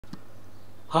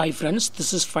Hi friends,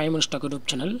 this is 5 Minutes Tech YouTube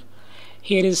channel.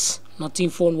 Here is Nothing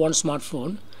Phone One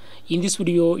Smartphone. In this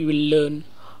video, you will learn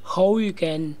how you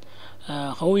can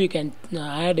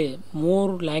add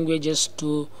more languages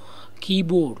to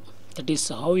keyboard. That is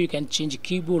how you can change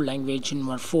keyboard language in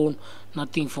your phone,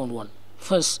 Nothing Phone One.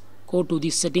 First, go to the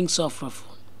settings of your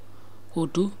phone. Go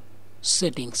to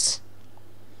settings.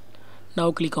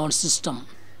 Now click on system.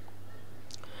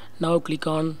 Now click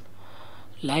on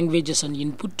languages and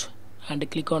input, and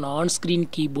click on screen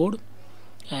keyboard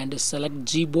and select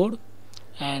Gboard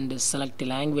and select the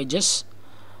languages.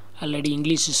 Already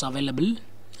English is available,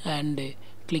 and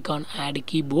click on add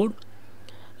keyboard,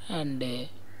 and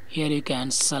here you can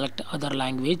select other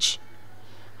language.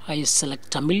 I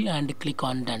select Tamil and click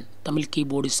on done. Tamil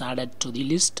keyboard is added to the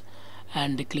list,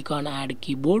 and click on add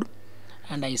keyboard,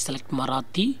 and I select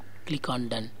Marathi, click on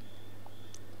done.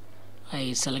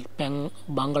 I select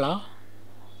Bangla,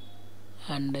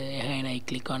 and again I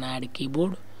click on add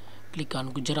keyboard, click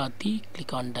on Gujarati,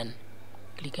 click on done,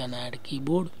 click on add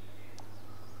keyboard,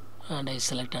 and I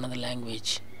select another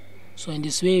language. So in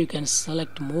this way you can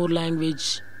select more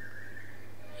language,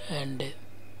 and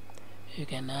you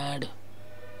can add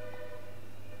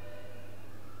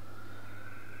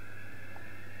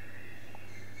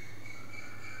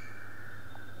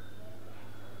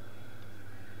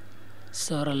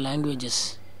several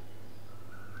languages.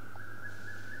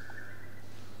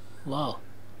 Wow.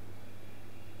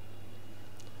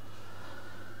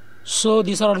 So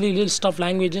these are the list of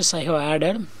languages I have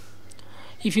added.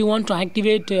 If you want to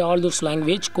activate all those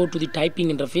language, go to the typing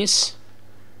interface.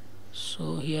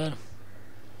 So here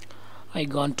I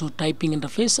gone to typing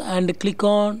interface and click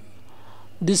on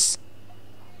this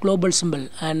global symbol,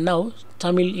 and now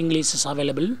Tamil English is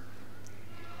available.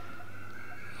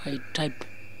 I type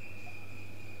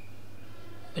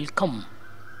welcome.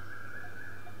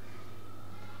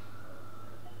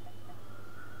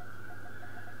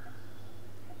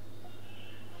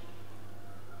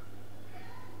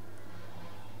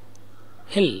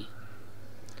 Hell,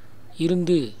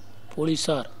 irundu,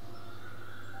 polisar.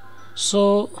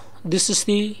 So this is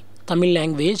the Tamil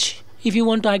language. If you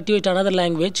want to activate another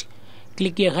language,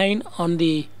 click again on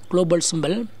the global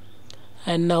symbol,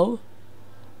 and now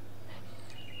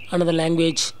another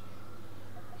language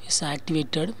is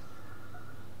activated.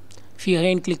 If you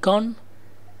again click on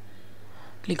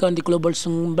the global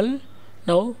symbol,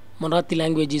 now Marathi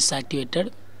language is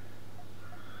activated.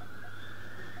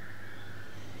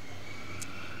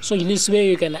 So in this way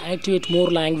you can activate more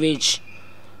language.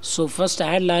 So first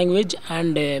add language,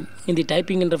 and in the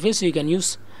typing interface you can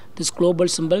use this global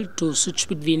symbol to switch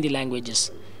between the languages.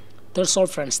 That's all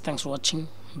friends. Thanks for watching.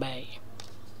 Bye.